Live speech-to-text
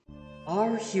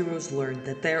Our heroes learn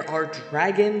that there are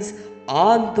dragons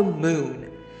on the moon.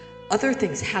 Other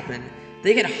things happen.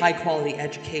 They get a high-quality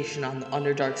education on the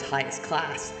Underdark's highest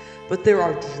class, but there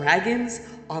are dragons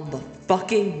on the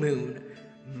fucking moon.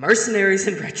 Mercenaries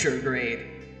and Retrograde.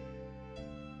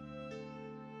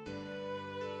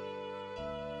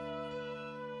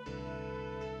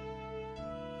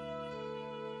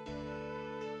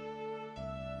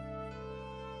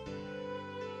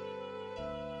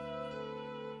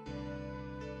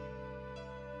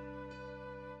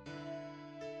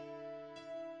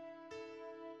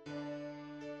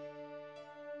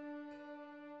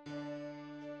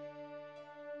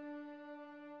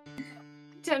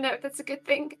 Don't know if that's a good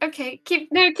thing. Okay, keep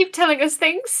telling us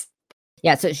things.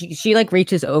 Yeah, so she like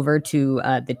reaches over to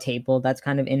the table that's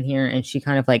kind of in here, and she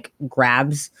kind of like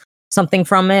grabs something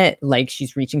from it, like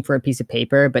she's reaching for a piece of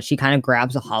paper, but she kind of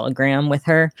grabs a hologram with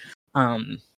her,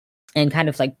 and kind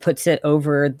of like puts it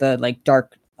over the like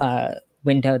dark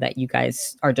window that you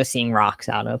guys are just seeing rocks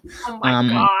out of. Oh my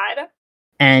god.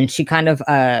 And she kind of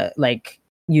like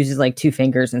uses like two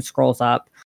fingers and scrolls up,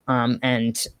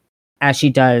 and as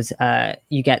she does,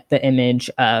 you get the image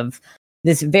of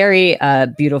this very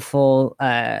beautiful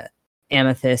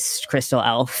amethyst crystal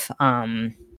elf.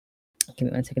 Give me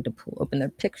 1 second to open their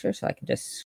picture so I can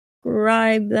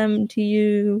describe them to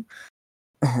you.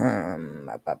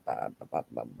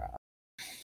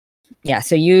 Yeah,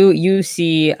 so you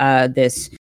see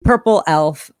this purple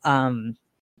elf.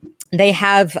 They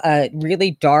have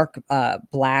really dark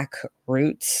black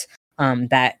roots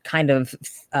that kind of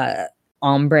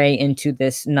ombre into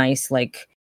this nice like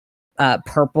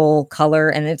purple color,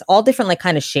 and it's all different like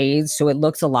kind of shades, so it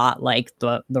looks a lot like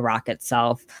the rock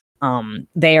itself.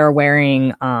 They are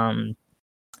wearing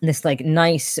this like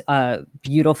nice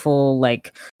beautiful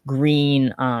like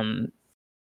green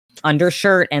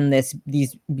undershirt and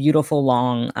these beautiful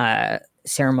long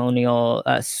ceremonial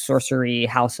sorcery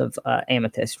House of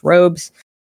Amethyst robes.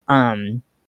 And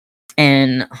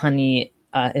Honey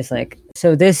is like,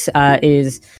 so this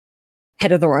is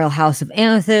head of the Royal House of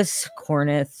Amethyst,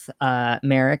 Cornith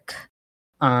Merrick.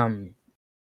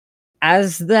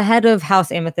 As the head of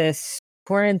House Amethyst,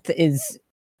 Cornith is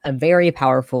a very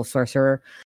powerful sorcerer.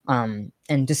 And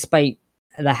despite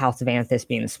the House of Amethyst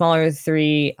being the smaller of the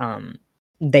three,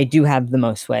 they do have the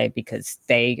most sway because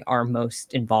they are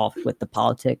most involved with the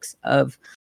politics of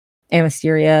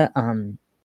Amasteria.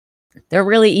 They're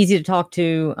really easy to talk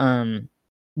to.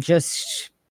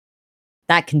 Just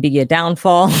that can be a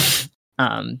downfall.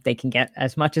 They can get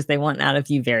as much as they want out of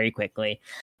you very quickly.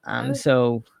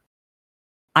 So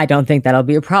I don't think that'll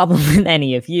be a problem with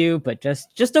any of you, but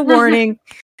just a warning.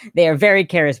 They are very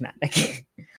charismatic.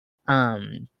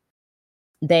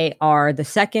 They are the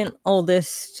second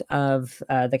oldest of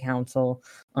the council.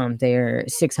 They are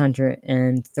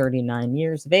 639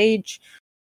 years of age.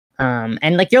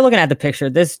 And like you're looking at the picture,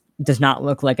 this does not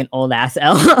look like an old ass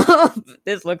elf.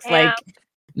 This looks like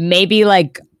maybe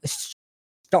like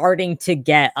starting to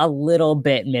get a little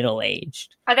bit middle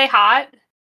aged. Are they hot?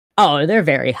 Oh, they're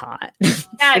very hot. God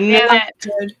damn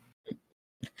it.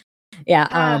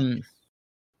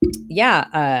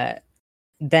 Yeah.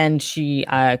 Then she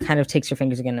kind of takes her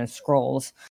fingers again and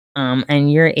scrolls.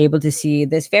 And you're able to see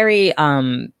this very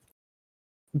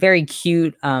very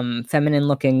cute feminine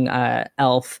looking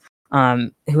elf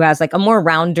who has like a more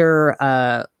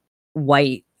rounder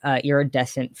white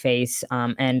iridescent face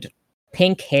and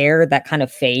pink hair that kind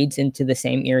of fades into the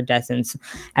same iridescence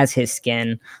as his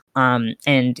skin.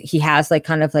 And he has like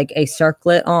kind of like a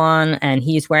circlet on, and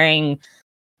he's wearing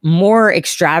more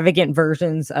extravagant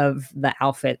versions of the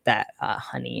outfit that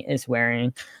Honey is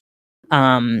wearing.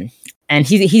 And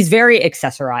he's very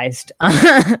accessorized.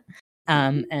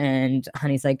 And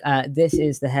Honey's like, this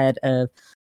is the head of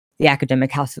the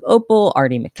Academic House of Opal,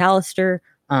 Artie McAllister.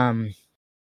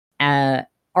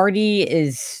 Artie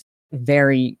is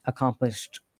very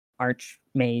accomplished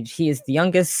archmage. He is the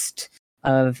youngest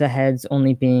of the heads,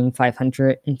 only being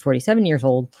 547 years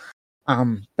old.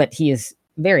 But he is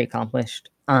very accomplished.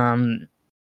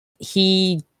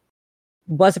 He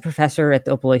was a professor at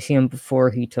the Opal Lyceum before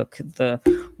he took the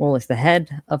role as the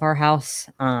head of our house.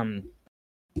 And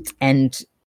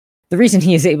the reason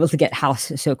he is able to get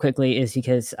house so quickly is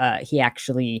because he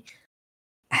actually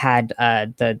had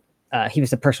he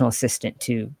was a personal assistant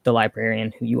to the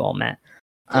librarian who you all met.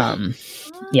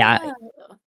 Yeah.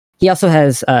 He also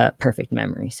has perfect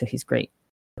memory, so he's great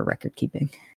for record keeping.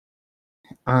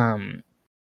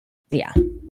 Yeah.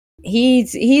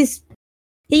 He's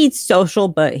social,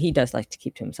 but he does like to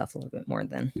keep to himself a little bit more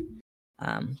than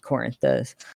Corinth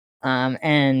does.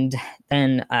 And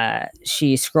then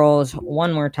she scrolls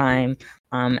one more time,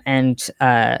 and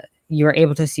you're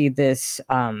able to see this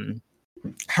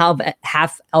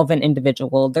half elven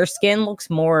individual. Their skin looks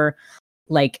more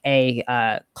like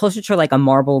a closer to like a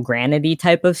marble granity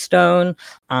type of stone.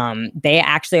 They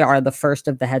actually are the first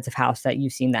of the heads of house that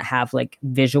you've seen that have like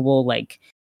visual like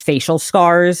facial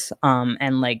scars,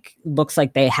 and like looks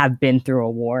like they have been through a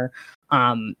war.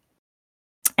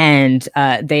 And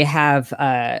they have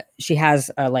she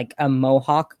has like a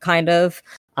mohawk kind of,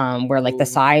 where like the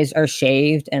sides are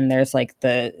shaved and there's like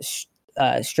the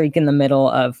streak in the middle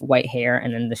of white hair,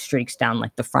 and then the streaks down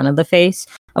like the front of the face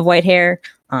of white hair,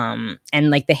 and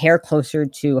like the hair closer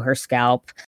to her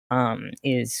scalp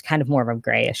is kind of more of a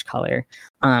grayish color,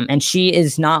 and she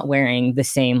is not wearing the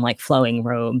same like flowing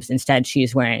robes. Instead, she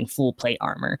is wearing full plate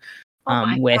armor,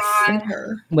 with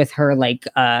her like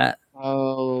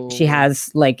she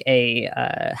has like a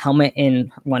helmet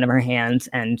in one of her hands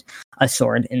and a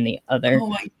sword in the other.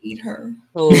 Oh, I need her.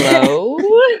 Hello?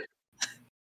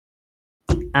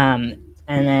 And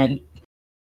then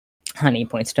Honey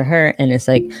points to her and is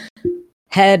like,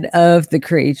 head of the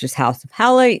courageous House of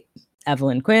Howlite,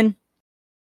 Evelyn Quinn.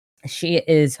 She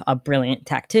is a brilliant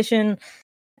tactician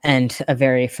and a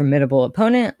very formidable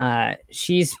opponent.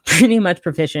 She's pretty much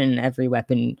proficient in every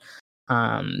weapon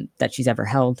that she's ever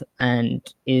held, and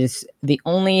is the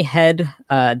only head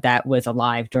that was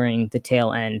alive during the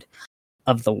tail end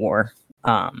of the war.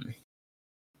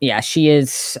 She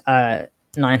is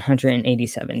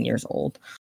 987 years old.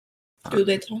 Do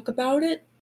they talk about it?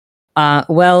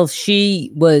 Well,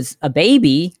 she was a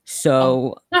baby,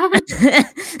 so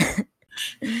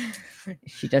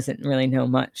she doesn't really know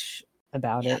much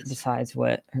about it besides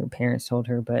what her parents told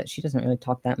her, but she doesn't really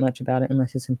talk that much about it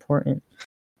unless it's important.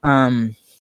 So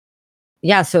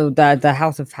the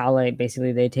House of Howlite,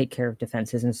 basically they take care of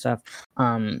defenses and stuff.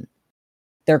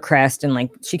 Their crest, and like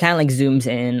she kind of like zooms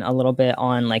in a little bit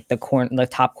on like the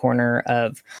top corner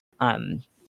of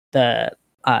the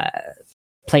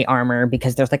plate armor,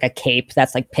 because there's like a cape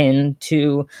that's like pinned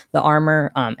to the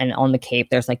armor, and on the cape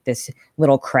there's like this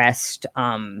little crest,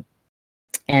 and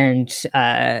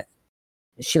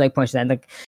she like points to that, like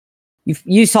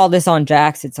you saw this on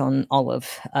Jax, it's on all of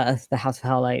the House of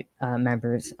Howlite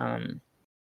members.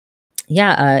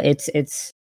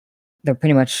 It's they're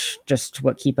pretty much just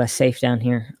what keep us safe down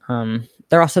here.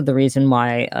 They're also the reason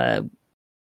why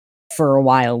for a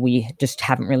while we just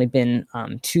haven't really been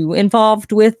too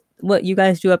involved with what you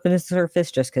guys do up in the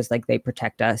surface, just because like they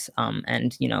protect us,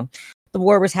 and you know the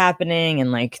war was happening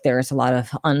and like there's a lot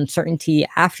of uncertainty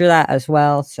after that as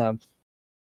well, so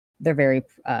they're very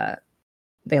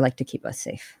they like to keep us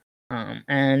safe.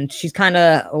 And she's kind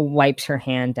of wipes her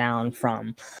hand down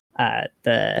from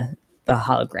the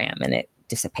hologram, and it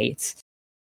dissipates.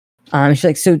 She's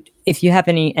like, so if you have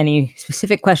any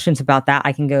specific questions about that,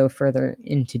 I can go further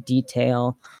into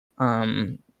detail.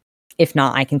 If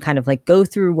not, I can kind of like go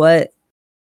through what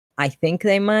I think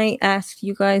they might ask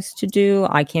you guys to do.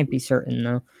 I can't be certain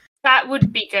though. That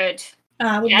would be good.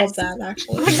 I would love that,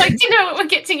 actually. I'd like to know what we're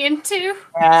getting into.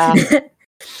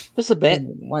 Just a bit.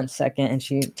 1 second, and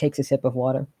she takes a sip of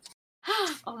water.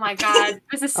 Oh my god,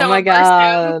 this is so Oh my immersive.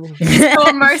 god. It's so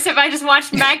immersive. I just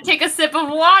watched Mac take a sip of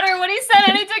water when he said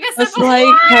it. He took a sip Just of like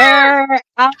water.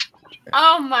 her.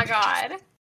 Oh my god.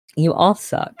 You all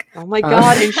suck. Oh my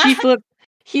god, and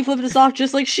he flipped us off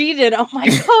just like she did. Oh my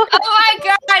god. Oh my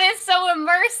god, it's so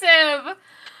immersive.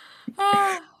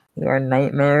 You are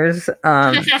nightmares.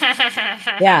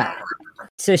 Yeah.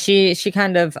 So she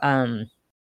kind of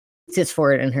sits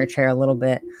forward in her chair a little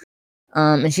bit.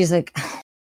 And she's like,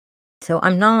 so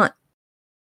I'm not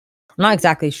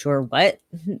exactly sure what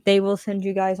they will send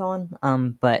you guys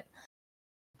on. But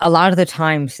a lot of the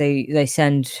times they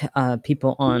send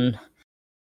people on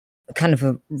kind of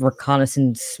a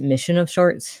reconnaissance mission of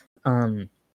sorts. A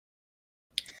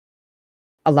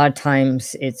lot of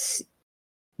times it's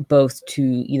both to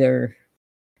either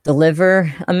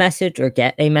deliver a message or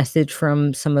get a message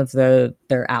from some of their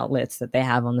outlets that they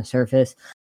have on the surface.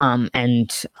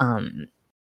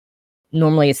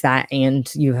 Normally it's that,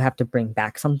 and you have to bring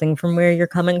back something from where you're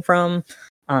coming from,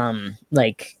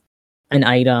 like an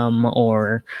item,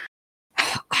 or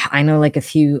I know like a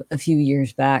few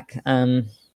years back,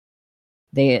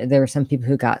 there were some people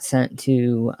who got sent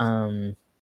to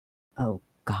oh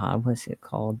god, what's it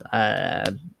called?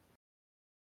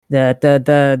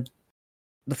 The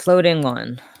floating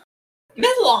one.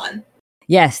 Methlon.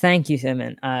 Yes, thank you,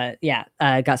 Simmon.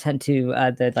 Got sent to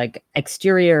the like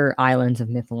exterior islands of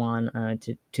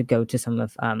Mythalon to go to some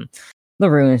of the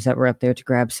ruins that were up there to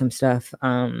grab some stuff.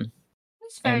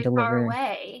 It's very far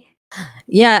away.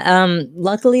 Yeah.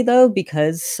 Luckily though,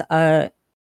 because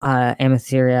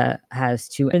Amethyria has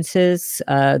 2 entrances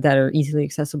that are easily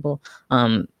accessible.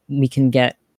 We can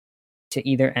get to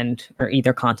either end or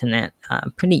either continent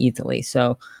pretty easily.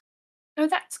 So, Oh,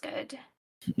 that's good.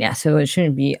 yeah, so it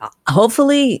shouldn't be.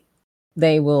 Hopefully,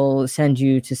 they will send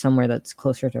you to somewhere that's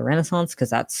closer to Renaissance, because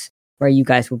that's where you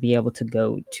guys will be able to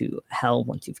go to Hell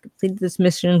once you've completed this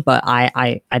mission. But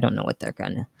I don't know what they're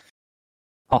gonna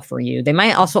offer you. They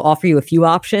might also offer you a few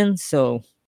options. So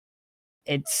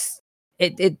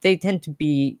they tend to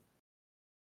be,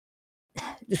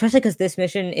 especially because this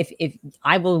mission, if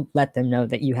I will let them know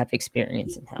that you have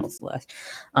experience in Hell, Celeste,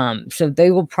 so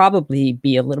they will probably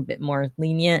be a little bit more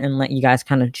lenient and let you guys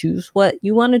kind of choose what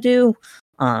you want to do,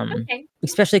 Okay.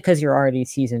 especially because you're already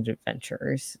seasoned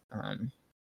adventurers.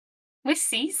 We're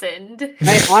seasoned.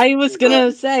 I was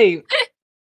gonna say,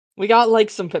 we got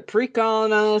like some paprika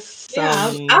on us.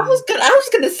 Yeah, Some... I was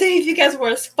gonna say, if you guys were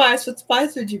a spice, what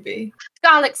spice would you be?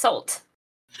 Garlic salt.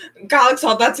 Garlic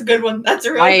salt. That's a good one. That's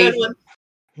a real good one.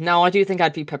 No, I do think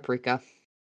I'd be paprika.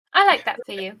 I like that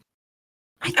for you.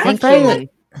 I What's think cinnamon?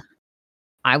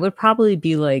 I would probably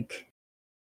be like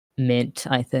mint.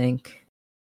 I think.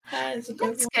 That is a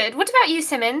good That's one. good. What about you,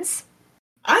 Simmons?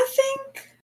 I think.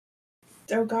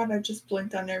 Oh God, I just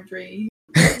blinked on every.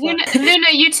 Luna,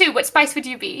 you too. What spice would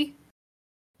you be?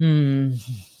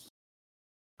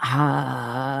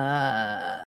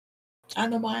 I I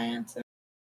know my answer.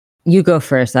 You go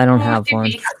first. I don't What have would you one.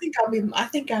 be? I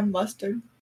think I'm mustard.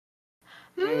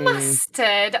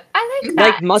 Mustard. I like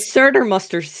that. Like mustard or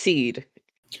mustard seed?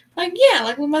 Like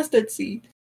with mustard seed.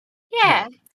 Yeah,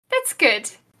 that's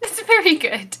good. That's very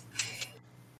good.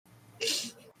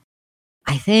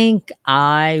 I think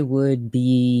I would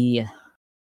be.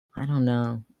 I don't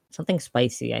know, something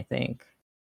spicy. I think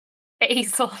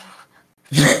Basil.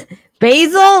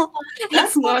 basil.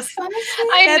 That's not not. spicy.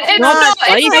 That's not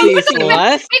spicy,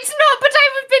 Celeste. It's not. But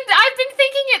I've been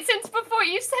thinking it since before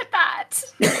you said that.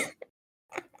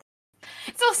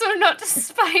 It's also not a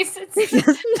spice. It's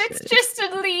just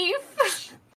a leaf.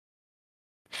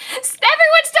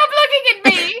 Everyone, stop looking at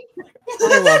me.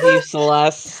 I love you,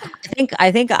 Celeste.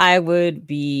 I think I would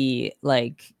be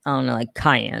like, I don't know, like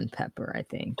cayenne pepper. I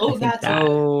think. Oh, I think that's that.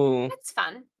 Oh, That's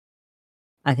fun.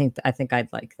 I think I'd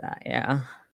like that. Yeah.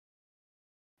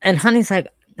 And Honey's like,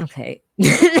 okay.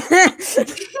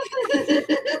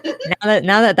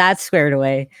 now that that's squared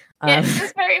away, Yes,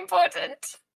 that's very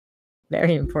important.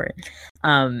 very important.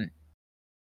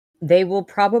 They will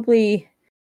probably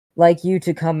like you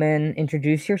to come in,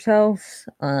 introduce yourselves.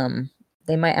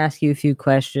 They might ask you a few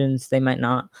questions, they might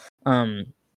not. And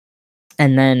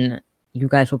then you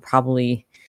guys will probably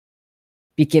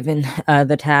be given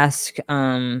the task.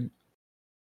 And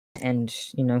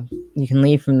you can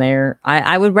leave from there.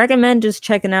 I would recommend just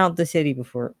checking out the city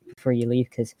before you leave,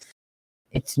 because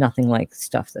it's nothing like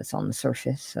stuff that's on the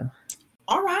surface. So.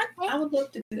 All right, I would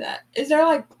love to do that. Is there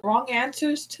like wrong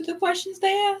answers to the questions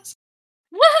they ask?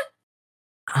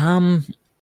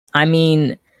 I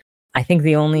mean, I think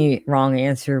the only wrong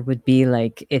answer would be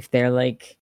like if they're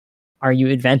like, "Are you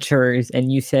adventurers?"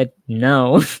 and you said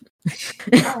no. All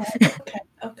right,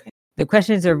 okay. The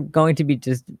questions are going to be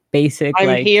just basic. I'm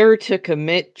like, here to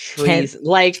commit treason.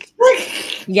 Like,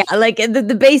 yeah, like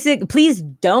the basic. Please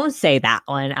don't say that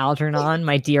one, Algernon,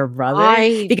 my dear brother,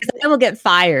 because I will get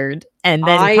fired and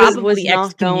then I probably was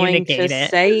not going to excommunicate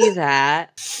it. say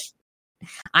that.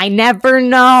 I never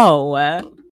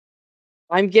know.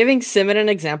 I'm giving Simmon an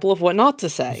example of what not to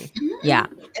say. Yeah.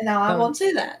 And now I won't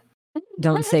say that.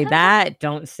 Don't say that.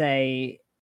 Don't say.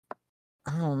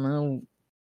 I don't know.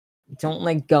 Don't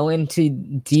like go into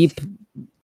deep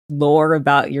lore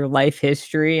about your life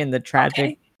history and the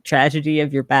tragedy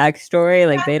of your backstory.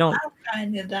 Like they don't. I'm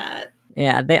kind of that.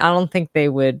 Yeah, I don't think they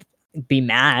would be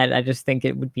mad. I just think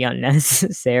it would be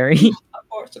unnecessary.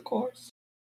 Of course.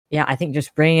 Yeah, I think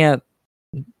just bring up.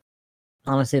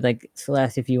 Honestly, like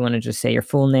Celeste, if you want to just say your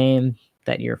full name,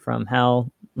 that you're from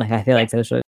Hell, like I feel like those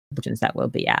are questions that will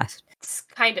be asked. It's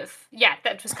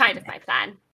that was kind of my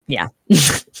plan. Yeah.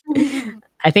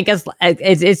 I think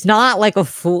it's not like a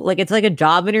full, like it's like a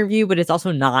job interview, but it's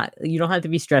also not. You don't have to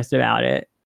be stressed about it.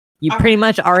 You pretty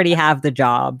much already have the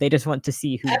job. They just want to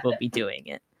see who will be doing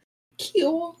it.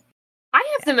 Cute.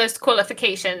 I have the most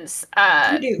qualifications.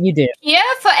 You do. Yeah,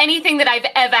 for anything that I've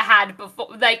ever had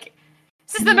before. Like,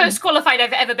 this is the most qualified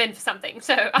I've ever been for something.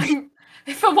 So I'm,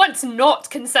 for once, not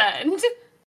concerned.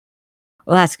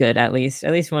 Well, that's good. At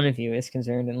least one of you is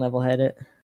concerned and level-headed.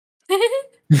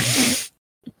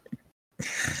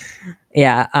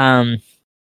 Yeah. And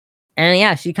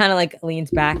yeah, she kind of like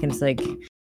leans back and it's like,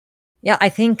 yeah, I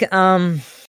think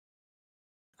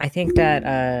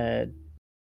that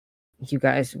you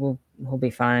guys will we'll be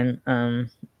fine. Actually,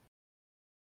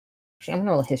 I'm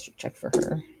gonna roll a history check for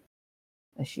her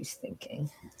as she's thinking.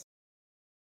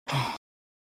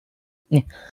 Yeah.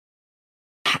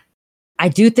 I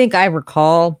do think I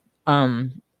recall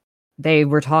they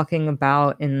were talking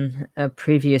about in a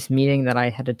previous meeting that I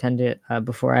had attended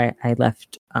before I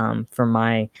left for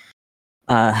my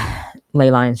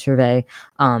ley line survey,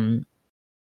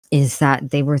 is that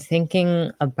they were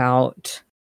thinking about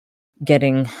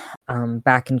getting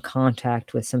back in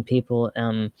contact with some people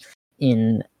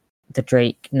in the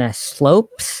Drake Nest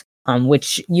Slopes,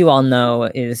 which you all know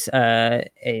is a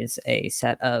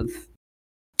set of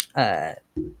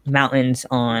mountains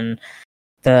on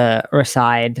the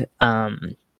side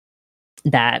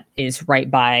that is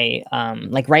right by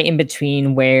like right in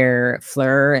between where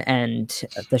Fleur and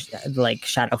the like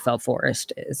Shadowfell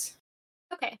Forest is.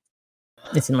 Okay.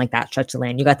 It's in like that stretch of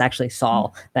land. You guys actually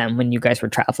saw them when you guys were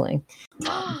traveling.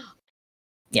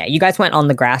 Yeah, you guys went on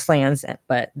the grasslands,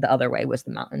 but the other way was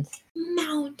the mountains.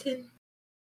 Mountain.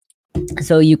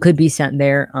 So you could be sent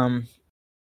there,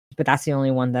 but that's the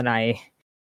only one that I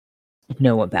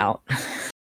know about.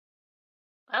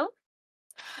 Well,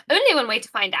 only one way to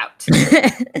find out.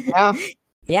 Yeah.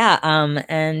 Yeah,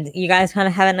 and you guys kind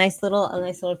of have a nice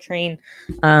little train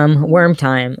worm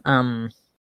time.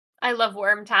 I love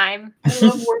worm time. I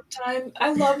love worm time.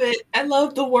 I love it. I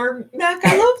love the worm. Mac,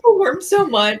 I love the worm so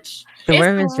much. The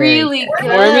worm It's is very really good. good.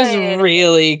 Worm is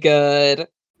really good.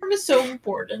 Worm is so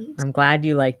important. I'm glad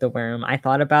you like the worm. I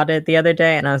thought about it the other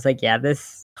day and I was like, yeah,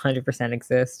 this 100%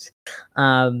 exists.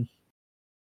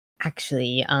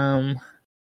 Actually,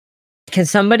 can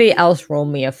somebody else roll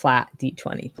me a flat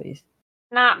d20, please?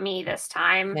 Not me this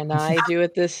time. Can I do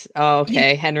it this? Oh,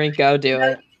 okay. Henry, go do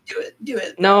it. Do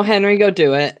it. No, Henry, go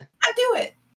do it. I do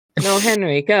it. No,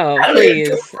 Henry, go, I don't please.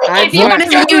 do it. I If you want to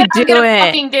Why do don't it, you I'm gonna do it?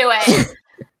 fucking do it.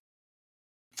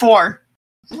 4.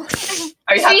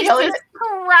 Are you happy, Jesus Elliot?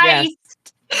 Christ.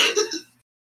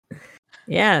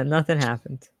 Yeah, nothing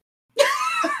happened.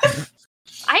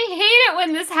 I hate it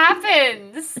when this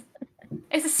happens.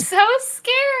 It's so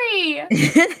scary.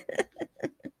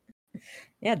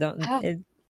 Yeah, Oh.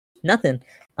 nothing.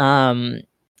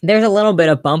 There's a little bit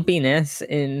of bumpiness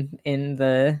in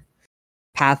the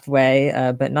pathway,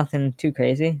 but nothing too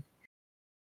crazy.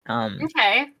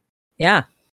 Okay. Yeah.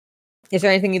 Is there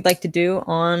anything you'd like to do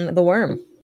on the worm?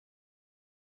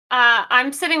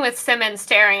 I'm sitting with Simmon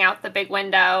staring out the big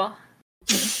window.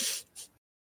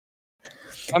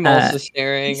 I'm also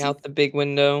staring out the big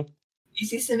window. You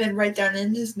see Simmon write down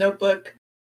in his notebook,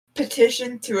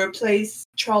 petition to replace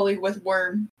Charlie with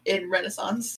worm in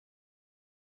Renaissance.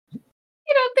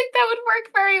 I don't think that would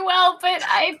work very well, but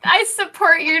I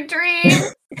support your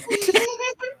dream.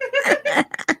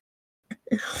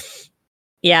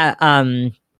 Yeah,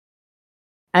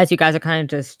 as you guys are kind of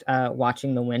just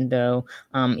watching the window,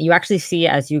 you actually see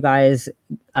as you guys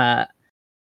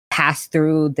pass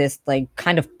through this like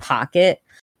kind of pocket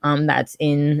that's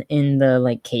in the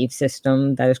like cave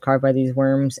system that is carved by these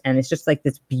worms, and it's just like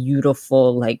this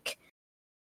beautiful like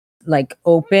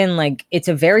open, like it's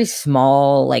a very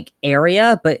small like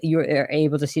area, but you're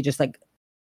able to see just like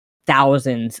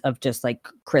thousands of just like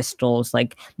crystals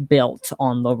like built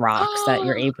on the rocks that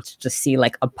you're able to just see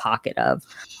like a pocket of,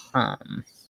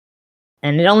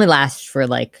 and it only lasts for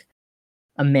like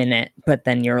a minute, but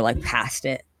then you're like past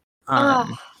it.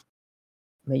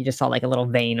 But you just saw like a little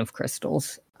vein of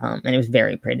crystals, and it was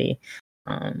very pretty.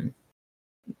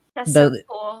 That's so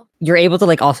cool. You're able to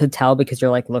like also tell because you're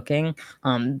like looking.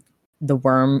 The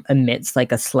worm emits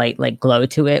like a slight like glow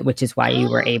to it, which is why you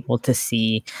were able to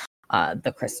see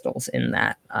the crystals in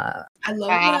that I love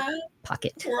that.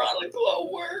 pocket. We're on a glow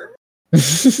worm.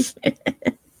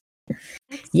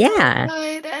 Yeah.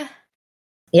 Good.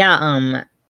 Yeah,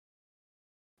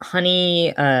 Honey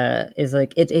is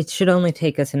like it should only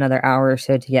take us another hour or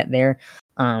so to get there.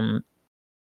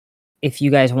 If you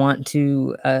guys want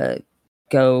to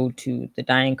go to the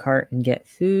dining cart and get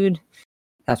food,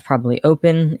 that's probably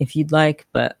open if you'd like,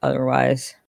 but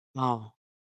otherwise. Oh.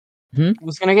 Hmm? I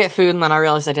was gonna get food and then I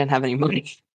realized I didn't have any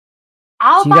money.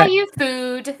 I'll So you buy got- you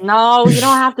food. No, you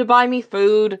don't have to buy me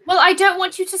food. Well, I don't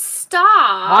want you to starve.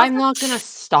 I'm not gonna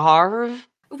starve.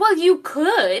 Well, you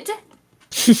could.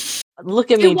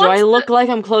 Look at You me. Do want I to- look like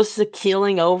I'm close to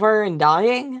keeling over and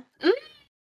dying? Mm.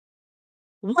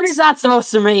 What is that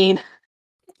supposed to mean?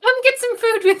 Come get some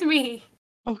food with me.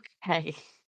 Okay.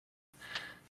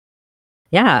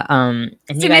 Yeah, and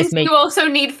you Simmons, guys make you also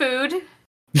need food.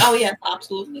 Oh yeah,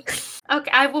 absolutely. Okay,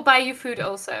 I will buy you food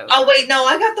also. Oh wait, no,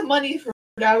 I got the money for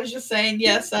it. I was just saying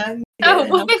yes. I'm. Oh,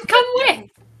 well then come with.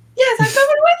 Yes, I'm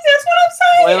coming with you. That's what I'm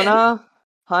saying. Luna,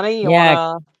 honey, you Yeah.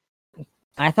 wanna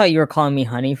I thought you were calling me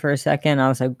honey for a second. I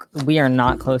was like, we are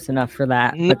not close enough for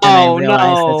that. But then I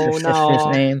realized that's your sister's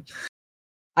name.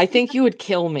 I think you would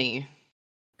kill me.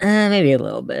 Maybe a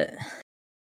little bit.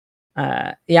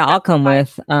 Yeah, I'll come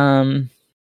with. And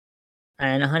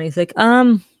honey's like,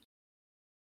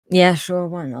 yeah, sure,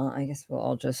 why not? I guess we'll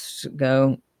all just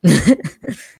go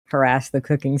harass the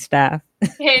cooking staff.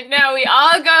 Okay, no, we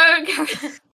all go.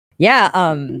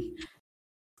 Yeah,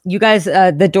 you guys,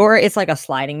 the door is like a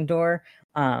sliding door.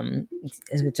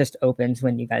 It just opens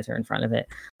when you guys are in front of it.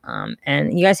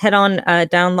 And you guys head on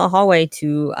down the hallway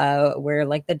to where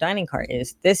like the dining cart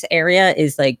is. This area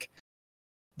is like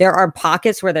there are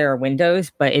pockets where there are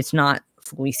windows, but it's not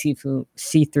fully see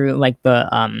through like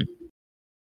the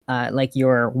like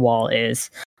your wall is.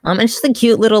 It's just a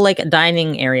cute little like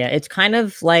dining area. It's kind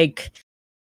of like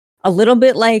a little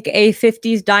bit like a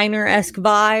 50s diner-esque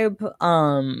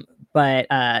vibe. But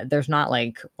there's not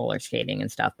like roller skating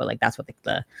and stuff, but like that's what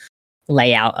the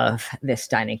layout of this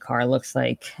dining car looks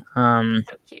like. So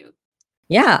cute.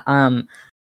 Yeah,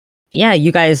 yeah,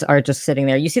 you guys are just sitting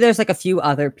there. You see there's like a few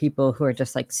other people who are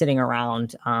just like sitting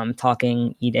around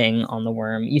talking, eating on the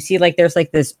worm. You see like there's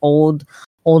like this older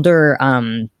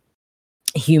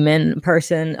human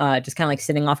person just kind of like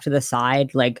sitting off to the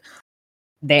side. Like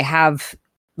they have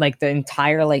like the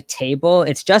entire like table,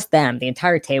 it's just them. The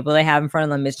entire table they have in front of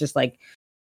them is just like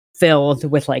filled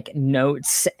with like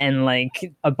notes and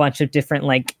like a bunch of different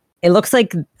like it looks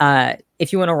like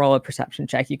if you want to roll a perception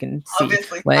check, you can see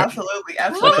Obviously, what absolutely.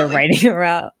 what they're writing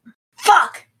about.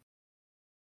 Fuck!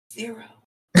 0.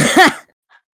 0?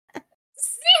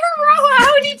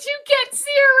 How did you get 0?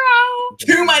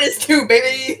 2 minus 2,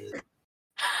 baby!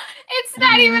 It's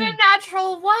not even a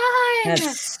natural 1.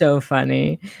 That's so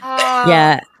funny. Oh.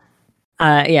 Yeah.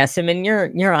 Yeah, Simmon,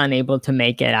 you're unable to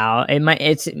make it out.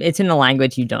 It's in a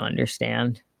language you don't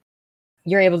understand.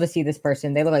 You're able to see this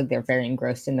person. They look like they're very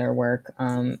engrossed in their work.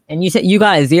 And you said you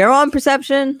got a 0 on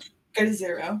perception? Got a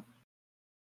 0.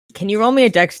 Can you roll me a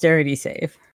dexterity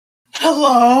save?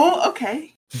 Hello?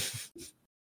 Okay.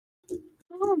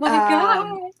 Oh my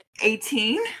god.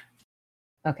 18.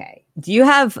 Okay. Do you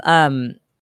have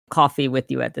coffee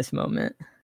with you at this moment?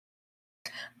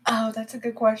 Oh, that's a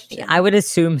good question. I would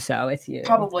assume so. It's you.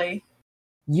 Probably.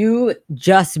 You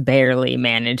just barely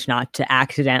managed not to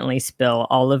accidentally spill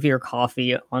all of your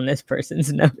coffee on this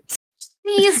person's notes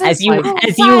Jesus as you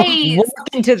Christ.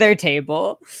 walk into their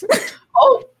table.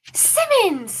 Oh,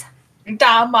 Simmons.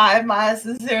 my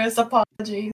sincerest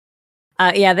apologies.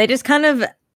 Yeah, they just kind of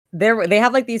they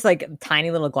have like these like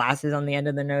tiny little glasses on the end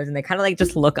of their nose, and they kind of like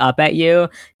just look up at you,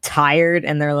 tired,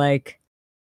 and they're like,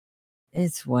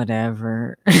 "It's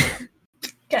whatever."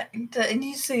 Yeah, and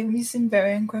you seem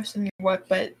very engrossed in your work,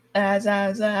 but as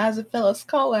a fellow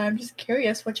scholar, I'm just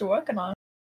curious what you're working on.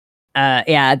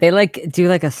 Yeah, they like do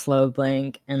like a slow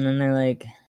blink, and then they're like,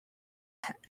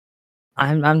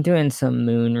 "I'm doing some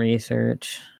moon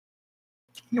research."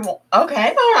 Okay,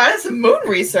 all right, some moon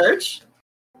research.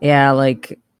 Yeah,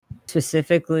 like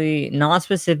not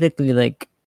specifically like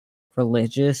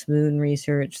religious moon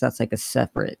research. That's like a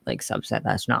separate like subset.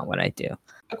 That's not what I do.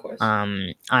 Of course.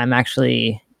 I'm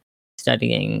actually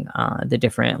studying the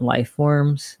different life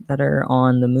forms that are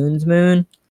on the moon's moon.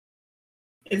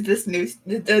 Is this news?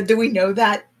 Do we know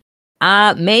that?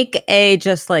 Make a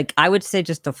just like I would say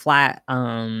just a flat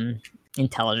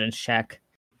intelligence check.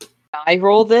 I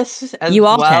roll this as You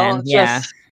all well. can, yeah.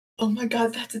 Oh my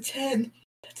god, that's a 10.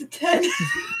 That's a 10.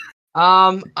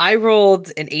 I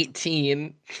rolled an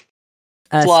 18.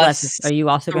 Plus Celeste, are you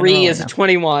also going to 3 roll? is a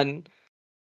 21.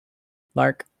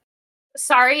 Lark.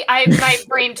 Sorry, my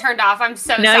brain turned off. I'm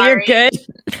so No, sorry. you're good.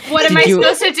 What am I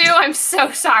supposed to do? I'm so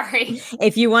sorry.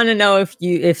 If you want to know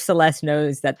if Celeste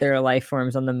knows that there are life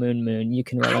forms on the moon, you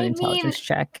can roll an intelligence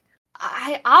check.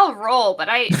 I'll roll, but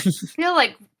I feel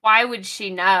like why would she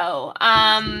know?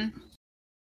 How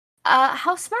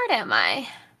smart am I?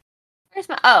 Where's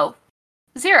my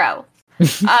 0.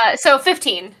 So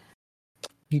 15.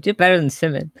 You did better than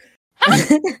Simmon.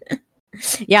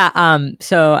 Yeah,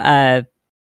 so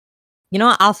you know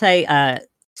what, I'll say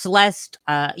Celeste,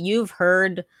 you've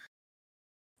heard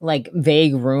like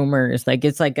vague rumors, like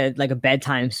it's like a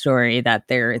bedtime story that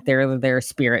there are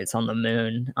spirits on the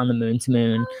moon's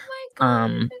moon. Oh my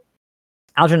god.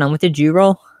 Algernon, what did you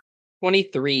roll?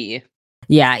 23.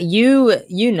 Yeah,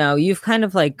 you know, you've kind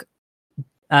of like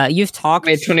you've talked.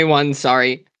 Wait, 21.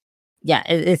 Sorry. Yeah,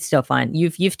 it's still fine.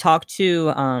 You've talked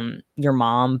to your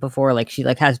mom before, like she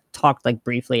like has talked like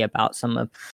briefly about some of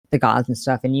the gods and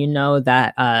stuff, and you know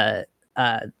that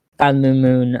God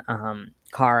Moon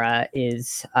Kara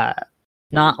is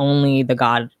not only the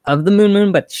god of the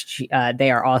moon, but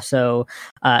they are also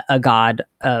a god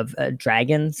of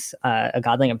dragons, a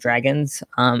godling of dragons.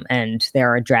 And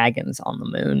there are dragons on the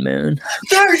moon.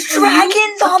 There's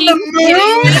dragons on the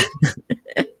moon.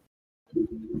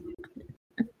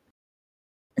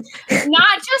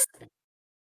 Not just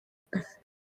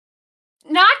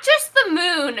the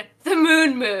moon.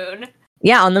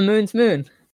 Yeah, on the moon's moon.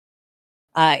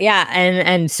 Yeah,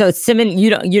 and so Simmon, you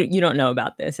don't know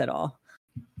about this at all.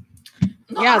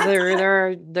 Yeah,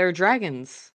 they're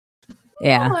dragons.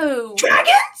 Yeah. Oh,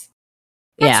 Dragons?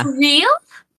 that's real?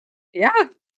 Yeah.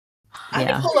 I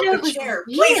Yeah. pull It up a was chair.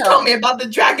 real. Please tell me about the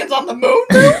dragons on the moon.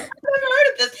 I've never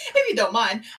heard of this. If you don't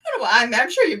mind, I don't know.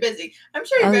 I'm sure you're busy. I'm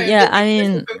sure you're very Yeah, busy. I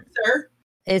mean, Mr. Booth, sir.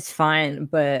 it's fine,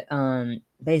 but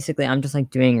basically I'm just like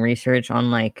doing research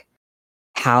on like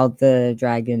how the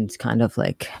dragons kind of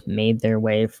like made their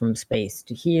way from space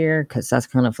to here, because that's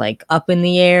kind of like up in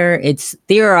the air. It's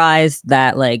theorized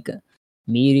that like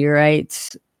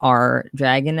meteorites are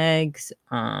dragon eggs,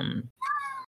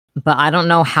 but I don't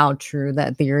know how true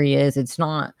that theory is. It's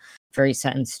not very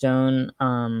set in stone.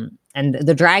 And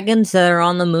the dragons that are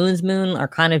on the moon's moon are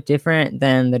kind of different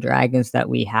than the dragons that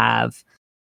we have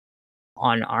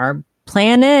on our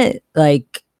planet.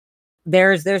 Like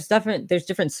there's different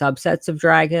subsets of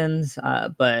dragons,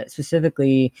 but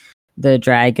specifically the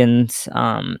dragons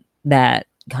that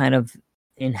kind of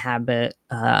inhabit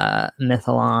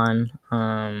Mythalon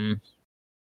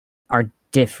are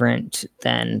different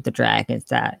than the dragons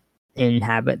that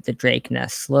inhabit the Drake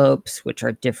Nest slopes, which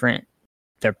are different.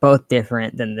 They're both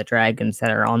different than the dragons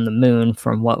that are on the moon,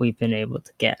 from what we've been able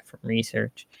to get from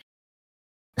research.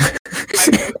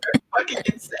 Fucking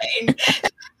insane.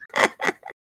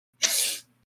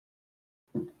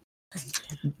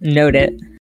 Note it.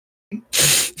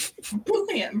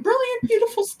 Brilliant,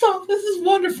 beautiful stuff. This is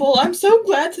wonderful. I'm so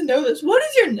glad to know this. What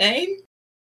is your name?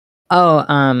 Oh,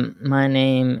 my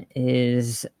name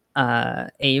is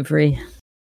Avery.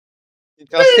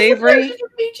 Just Avery? Pleasure to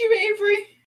meet you, Avery.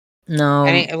 No.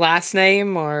 Any last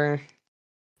name or?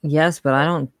 Yes, but I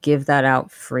don't give that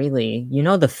out freely. You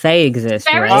know the Fae exist,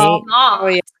 Very right? smart. Oh,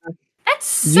 yeah. That's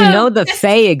so. You know the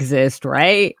Fae exist,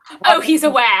 right? Oh, he's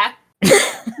aware.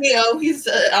 You know, he's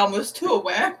almost too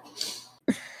aware.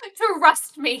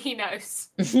 Trust me, he knows.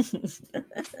 We killed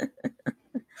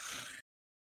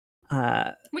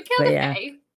But a yeah.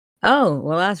 Fae. Oh,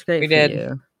 well, that's great We for did.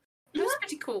 you. It was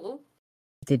pretty cool.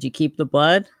 Did you keep the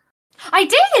blood? I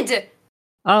did.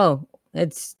 Oh,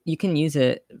 you can use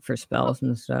it for spells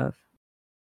and stuff.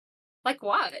 Like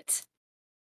what?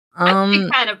 I'm a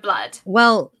big fan of blood.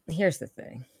 Well, here's the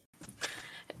thing.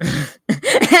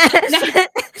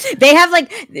 they have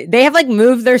like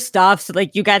moved their stuff so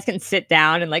like you guys can sit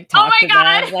down and like talk to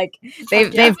them. Like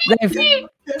they've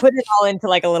put it all into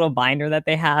like a little binder that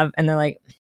they have, and they're like,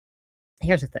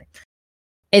 here's the thing.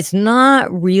 It's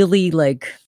not really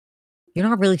like you're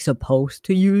not really supposed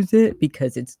to use it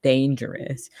because it's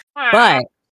dangerous. But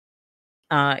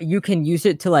you can use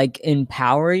it to like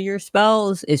empower your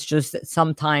spells. It's just that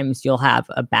sometimes you'll have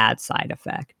a bad side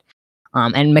effect.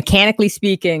 And mechanically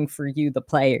speaking, for you, the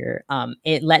player,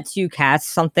 it lets you cast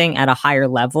something at a higher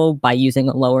level by using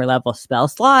a lower level spell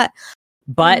slot.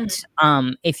 But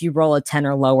if you roll a 10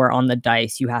 or lower on the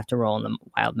dice, you have to roll on the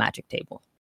wild magic table.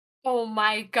 Oh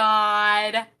my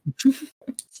god.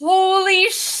 Holy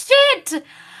shit.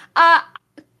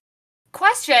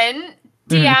 Question,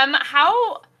 DM,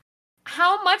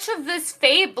 how much of this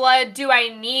Fae blood do I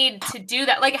need to do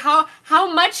that? Like how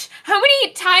many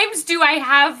times do I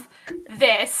have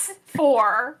this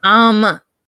for?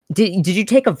 Did you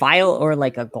take a vial or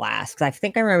like a glass? Because I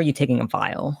think I remember you taking a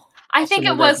vial. I think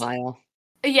it was Vial.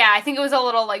 Yeah, I think it was a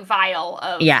little like vial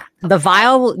of. Yeah, the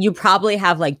vial you probably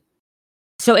have like.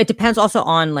 So it depends also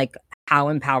on like how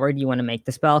empowered you want to make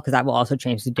the spell, because that will also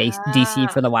change the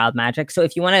DC for the wild magic. So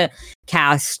if you want to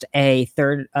cast a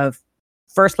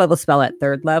first level spell at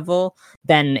third level,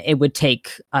 then it would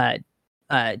take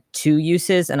 2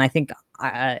 uses, and I think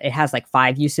it has like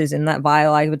 5 uses in that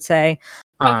vial, I would say.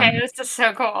 Okay, this is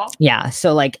so cool. Yeah,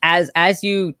 so like as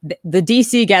you the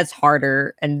DC gets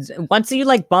harder, and once you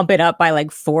like bump it up by like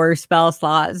 4 spell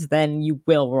slots, then you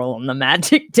will roll on the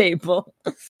magic table.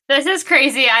 This is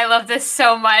crazy. I love this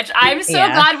so much. I'm so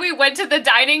glad we went to the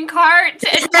dining cart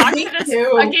and talked to this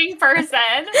fucking person.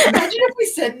 Imagine if we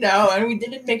said no and we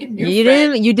didn't make a new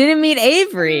friend. You didn't meet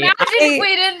Avery. Imagine if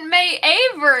we didn't meet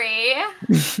Avery.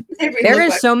 There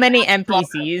are so many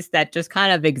NPCs that just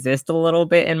kind of exist a little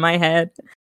bit in my head.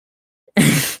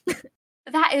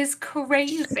 That is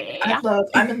crazy.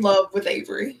 I'm in love with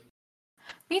Avery.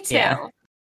 Me too. Yeah.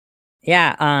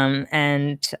 Yeah,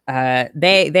 and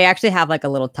they actually have like a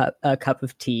little cup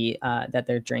of tea that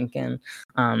they're drinking.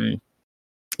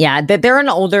 Yeah, they're an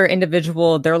older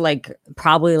individual. They're like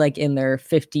probably like in their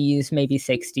 50s, maybe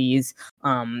 60s.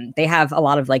 They have a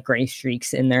lot of like gray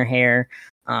streaks in their hair.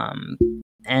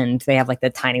 And they have like the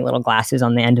tiny little glasses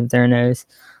on the end of their nose.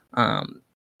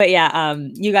 But yeah,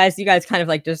 you guys kind of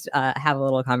like just have a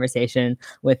little conversation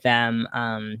with them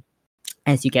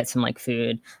as you get some like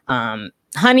food.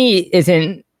 Honey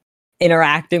isn't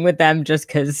interacting with them just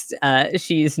because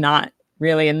she's not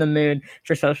really in the mood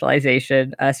for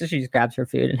socialization. So she just grabs her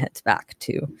food and heads back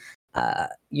to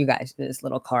you guys'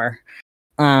 little car.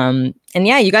 And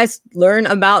yeah, you guys learn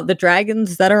about the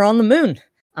dragons that are on the moon.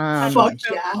 Fuck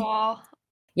So yeah. cool.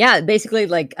 Yeah, basically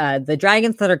like the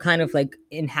dragons that are kind of like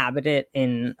inhabited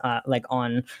in like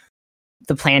on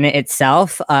the planet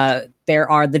itself. There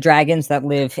are the dragons that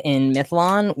live in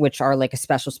Mythlon, which are like a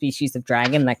special species of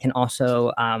dragon that can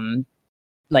also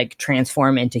like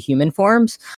transform into human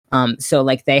forms. So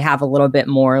like they have a little bit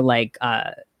more like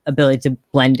ability to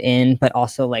blend in, but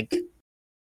also like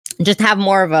just have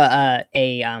more of a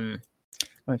what am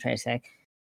I trying to say?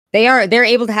 They're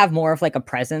able to have more of like a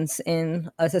presence in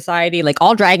a society. Like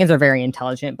all dragons are very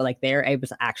intelligent, but like they're able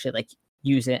to actually like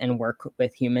use it and work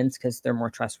with humans because they're more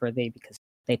trustworthy because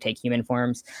they take human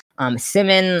forms.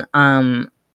 Simmon,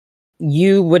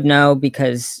 you would know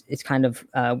because it's kind of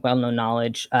well-known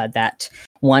knowledge that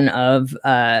one of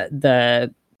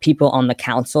the people on the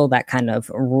council that kind of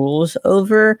rules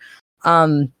over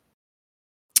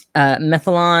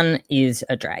Mythalon is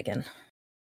a dragon,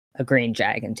 a green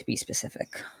dragon to be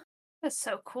specific. That's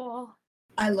so cool.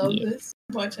 I love this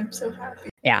so much. I'm so happy.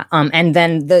 Yeah. And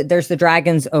then there's the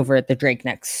dragons over at the Drake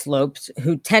Neck slopes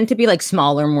who tend to be like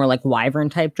smaller, more like wyvern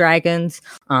type dragons.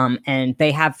 And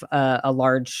they have a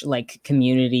large like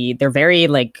community. They're very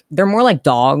like they're more like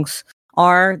dogs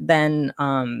are than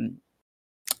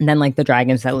like the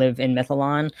dragons that live in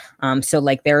Mythalon. So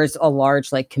like there's a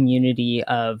large like community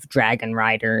of dragon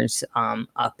riders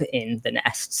up in the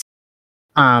nests.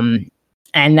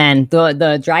 And then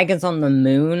the dragons on the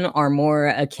moon are more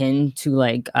akin to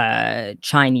like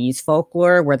Chinese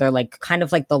folklore, where they're like kind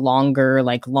of like the longer,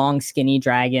 like long skinny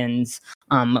dragons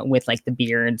with like the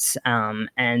beards.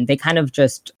 And they kind of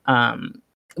just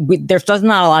there's just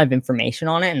not a lot of information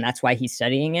on it, and that's why he's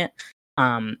studying it.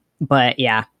 But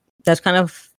yeah, that's kind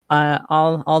of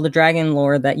all the dragon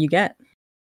lore that you get.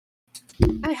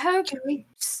 I hope we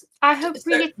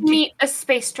get to meet a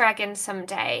space dragon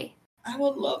someday. I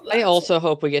would love that. I also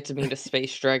hope we get to meet a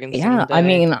space dragon Yeah, someday. I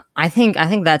mean, I think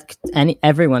that's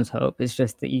everyone's hope is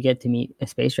just that you get to meet a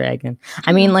space dragon.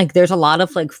 I mean, like, there's a lot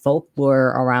of like folklore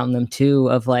around them too,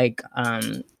 of like,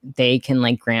 they can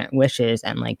like grant wishes,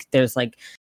 and like, there's like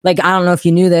I don't know if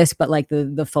you knew this, but like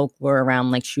the folklore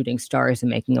around like shooting stars and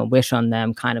making a wish on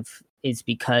them kind of is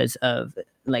because of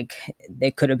like they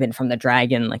could have been from the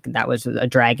dragon, like that was a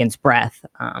dragon's breath,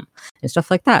 and stuff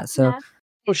like that. So, Yeah.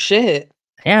 Oh shit!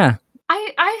 Yeah.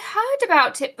 I heard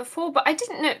about it before, but I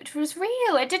didn't know it was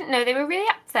real. I didn't know they were really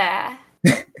up there.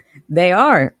 They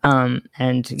are.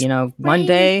 And you know, one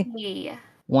day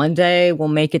we'll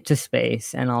make it to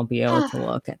space and I'll be able to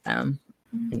look at them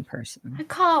in person. I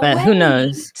can't But wait. who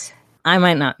knows? I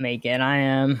might not make it.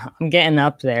 I'm getting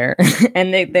up there.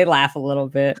 And they laugh a little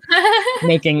bit,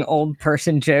 making old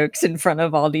person jokes in front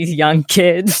of all these young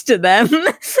kids to them.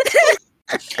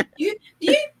 You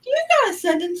got a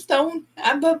set in stone,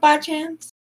 but by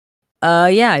chance?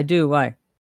 Yeah, I do. Why?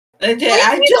 I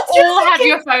just all have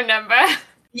your phone number.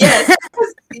 Yes,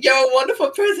 you're a wonderful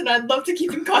person. I'd love to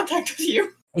keep in contact with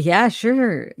you. Yeah,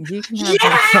 sure. You can have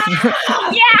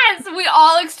Yes, we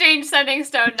all exchange sending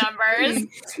stone numbers.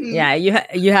 Yeah,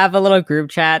 you have a little group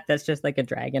chat that's just like a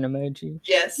dragon emoji.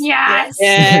 Yes. Yes.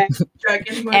 Yeah.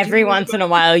 Dragon emoji. Every once in a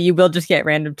while, you will just get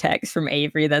random text from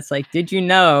Avery that's like, "Did you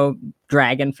know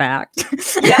dragon fact?"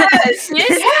 Yes. This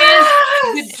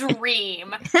is the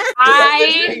dream. This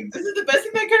is the best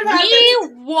thing that could have happened.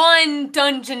 We won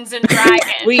Dungeons and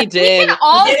Dragons. We did. We can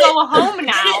all go home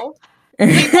now. The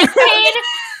campaign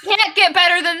can't get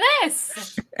better than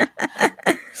this.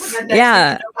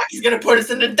 Yeah. He's gonna put us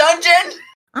in a dungeon.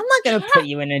 I'm not gonna put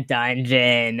you in a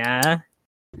dungeon. I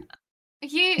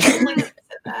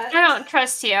don't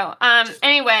trust you.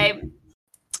 Anyway,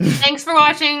 thanks for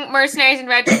watching Mercenaries and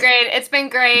Retrograde. It's been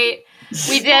great.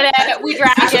 We did it. We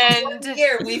dragoned.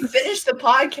 Here, we finished the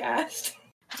podcast.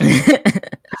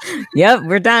 Yep,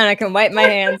 we're done. I can wipe my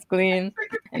hands clean.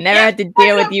 I never had to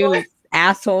deal with you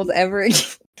assholes ever again.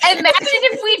 Imagine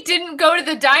if we didn't go to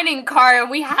the dining car and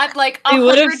we had like We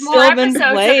would 100 have more still been episodes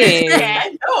of playing. this shit.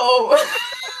 I know.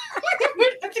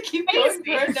 We'd have to keep going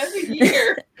for another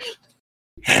year.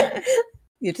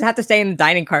 You just have to stay in the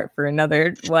dining cart for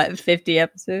another 50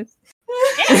 episodes?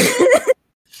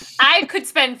 I could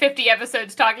spend 50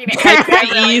 episodes talking to I Avery.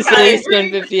 could easily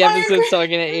spend 50 episodes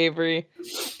talking to Avery.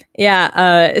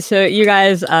 Yeah, so you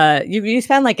guys, you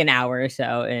spend like an hour or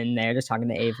so in there just talking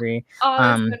to Avery. Oh,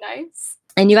 that's so nice.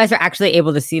 And you guys are actually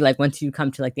able to see, like, once you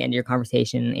come to like the end of your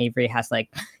conversation, Avery has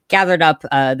like gathered up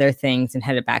their things and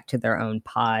headed back to their own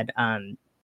pod.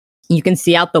 You can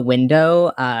see out the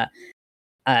window,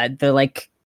 the like,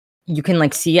 you can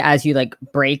like see as you like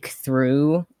break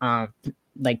through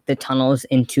like the tunnels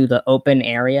into the open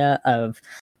area of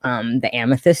the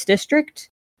Amethyst District.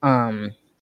 And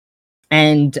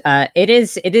it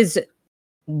is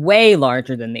way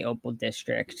larger than the Opal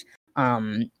District.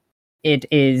 It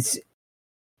is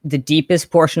the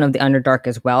deepest portion of the Underdark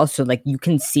as well. So like you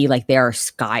can see like there are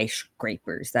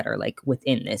skyscrapers that are like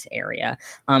within this area.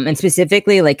 And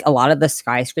specifically like a lot of the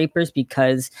skyscrapers,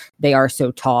 because they are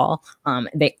so tall,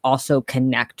 they also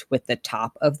connect with the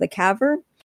top of the cavern.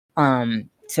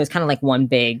 So it's kind of like one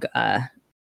big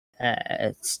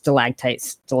stalactite,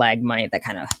 stalagmite that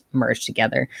kind of merged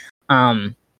together.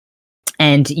 And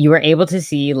you were able to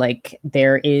see like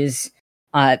there is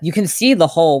you can see the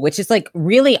hole, which is like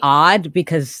really odd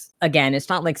because again, it's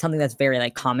not like something that's very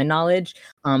like common knowledge.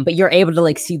 But you're able to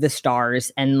like see the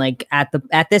stars, and like at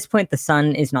this point the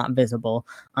sun is not visible.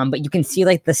 But you can see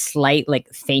like the slight like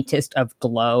faintest of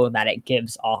glow that it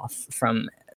gives off from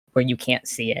where you can't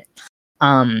see it.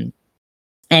 And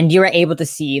you were able to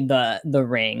see the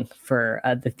ring for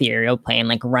the ethereal plane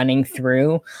like running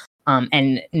through.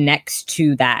 And next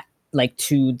to that, like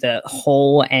to the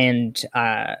hole and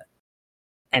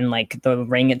like the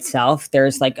ring itself,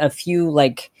 there's like a few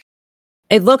like,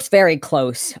 it looks very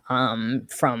close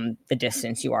from the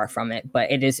distance you are from it, but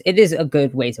it is a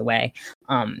good ways away.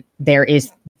 There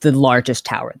is the largest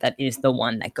tower that is the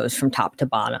one that goes from top to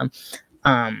bottom.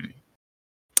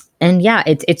 And yeah,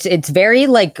 it's very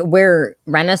like where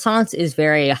Renaissance is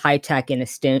very high tech in a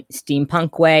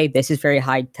steampunk way. This is very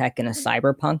high tech in a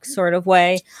cyberpunk sort of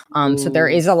way. So there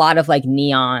is a lot of like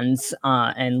neons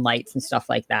and lights and stuff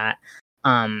like that.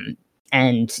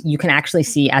 And you can actually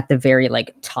see at the very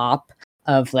like top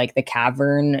of like the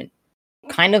cavern,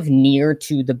 kind of near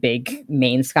to the big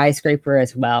main skyscraper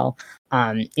as well,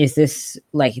 is this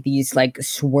like these like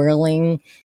swirling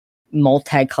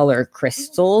multicolored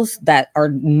crystals that are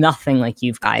nothing like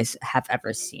you guys have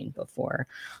ever seen before.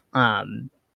 And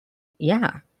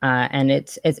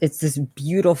it's this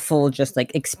beautiful, just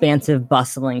like expansive,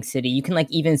 bustling city. You can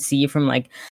like even see from like,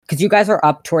 because you guys are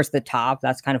up towards the top,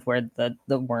 that's kind of where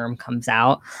the worm comes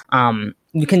out.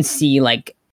 You can see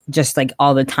like just like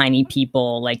all the tiny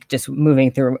people like just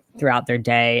moving throughout their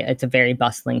day. It's a very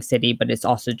bustling city, but it's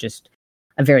also just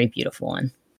a very beautiful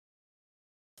one.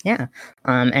 Yeah.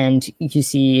 And you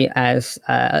see as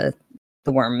the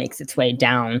worm makes its way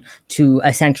down to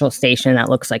a central station that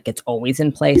looks like it's always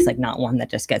in place, like not one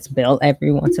that just gets built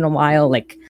every once in a while,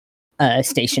 like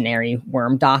stationary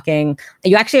worm docking.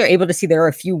 You actually are able to see there are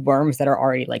a few worms that are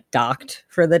already like docked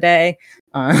for the day.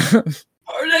 Are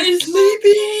they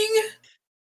sleeping?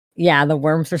 Yeah, the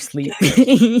worms are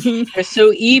sleeping. They're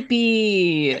so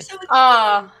eepy.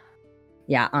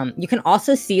 Yeah, you can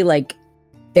also see like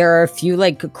there are a few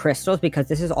like crystals, because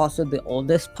this is also the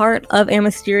oldest part of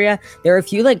Amasteria. There are a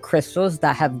few like crystals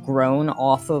that have grown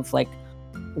off of like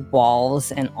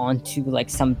walls and onto like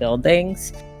some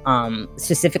buildings.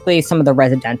 Specifically some of the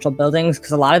residential buildings,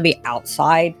 because a lot of the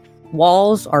outside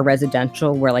walls are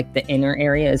residential, where like the inner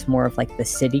area is more of like the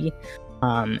city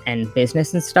and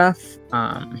business and stuff.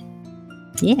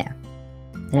 Yeah,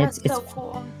 and That's so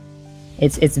cool.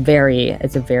 It's a very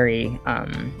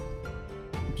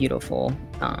beautiful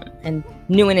and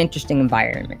new and interesting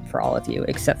environment for all of you,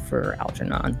 except for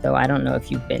Algernon, though I don't know if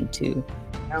you've been to.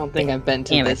 I don't think I've been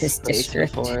to Amethyst this place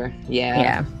District before.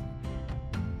 Yeah.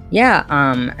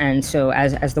 And so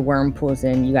as the worm pulls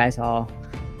in, you guys all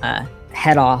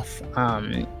head off.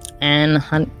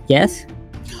 And yes,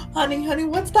 honey,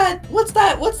 what's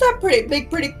that pretty big,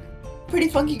 pretty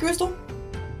funky crystal?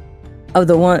 Oh,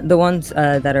 the ones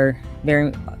that are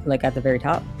very like at the very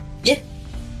top. Yeah.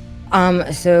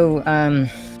 So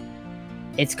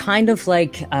it's kind of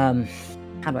like how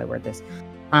do I word this?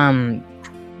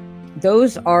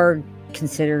 Those are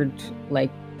considered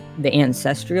like the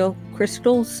ancestral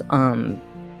crystals.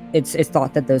 It's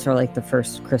thought that those are like the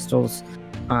first crystals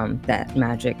that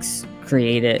Magix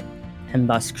created, and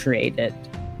thus created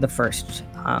the first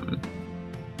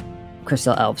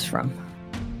crystal elves from.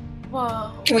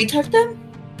 Whoa. Can we touch them?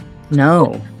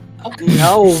 No.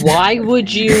 No, why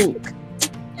would you?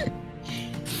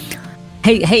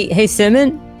 Hey,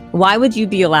 Simmon, why would you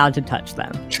be allowed to touch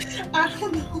them? I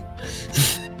don't know.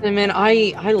 Simmon,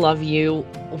 I love you.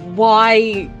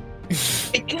 Why?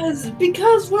 Because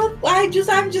what? I'm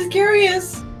just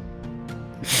curious.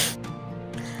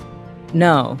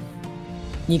 No,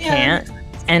 you Yeah. can't.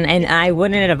 And I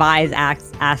wouldn't advise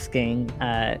asking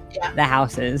the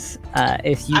houses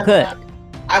if you could.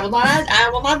 I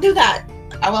will not do that.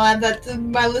 I will add that to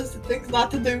my list of things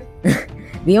not to do.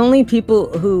 The only people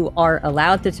who are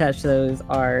allowed to touch those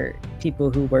are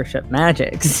people who worship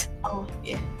magics. Oh,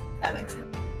 yeah. That makes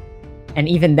sense. And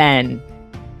even then,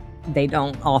 they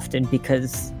don't often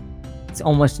because it's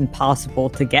almost impossible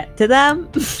to get to them.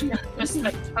 Just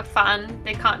like for fun.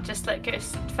 They can't just like go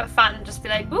for fun, just be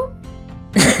like, ooh.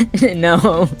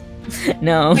 No.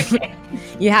 Okay.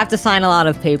 You have to sign a lot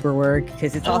of paperwork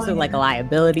because it's also like a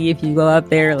liability if you go up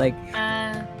there. Like,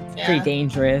 it's pretty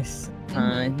dangerous.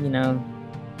 You know,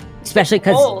 especially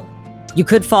because Oh. you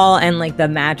could fall, and like the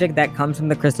magic that comes from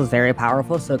the crystal is very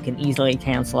powerful, so it can easily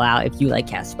cancel out if you like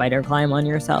cast spider climb on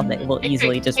yourself. It will It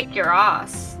easily could just kick your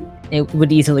ass. it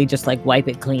would easily just like wipe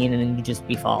it clean, and then you just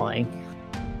be falling.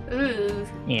 Ooh.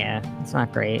 Yeah, it's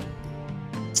not great.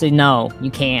 So no,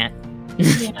 you can't.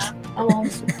 Yeah. I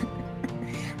won't.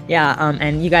 Yeah,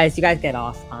 and you guys get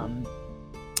off,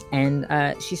 and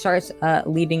she starts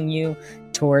leading you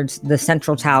towards the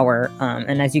central tower,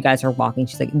 and as you guys are walking,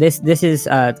 she's like, this is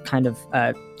kind of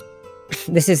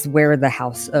this is where the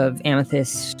House of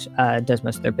Amethyst does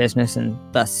most of their business, and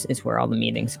thus is where all the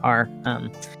meetings are.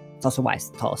 It's also why it's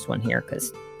the tallest one here,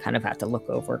 because kind of have to look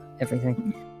over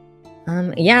everything.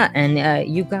 Yeah, and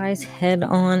you guys head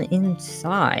on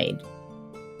inside.